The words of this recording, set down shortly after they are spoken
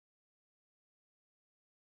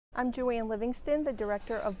I'm Joanne Livingston, the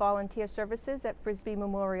Director of Volunteer Services at Frisbie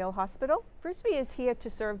Memorial Hospital. Frisbie is here to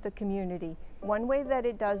serve the community. One way that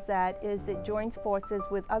it does that is it joins forces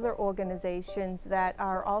with other organizations that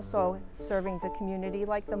are also serving the community,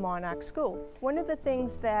 like the Monarch School. One of the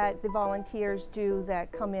things that the volunteers do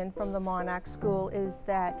that come in from the Monarch School is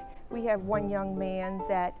that we have one young man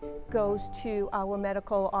that goes to our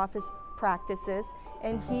medical office practices,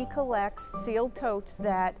 and he collects sealed totes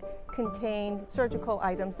that contain surgical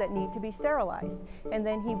items that need to be sterilized, and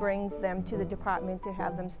then he brings them to the department to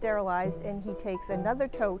have them sterilized, and he takes another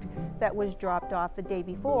tote that was dropped off the day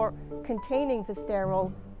before containing the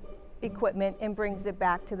sterile equipment and brings it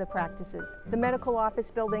back to the practices. The medical office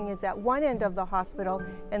building is at one end of the hospital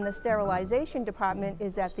and the sterilization department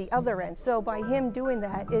is at the other end. So by him doing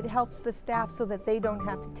that, it helps the staff so that they don't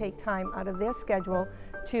have to take time out of their schedule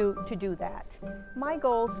to do that. My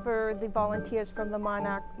goals for the volunteers from the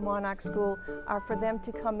Monarch School are for them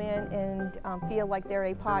to come in and feel like they're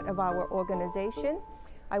a part of our organization.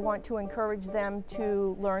 I want to encourage them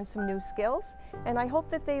to learn some new skills, and I hope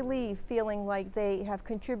that they leave feeling like they have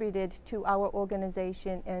contributed to our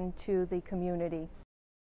organization and to the community.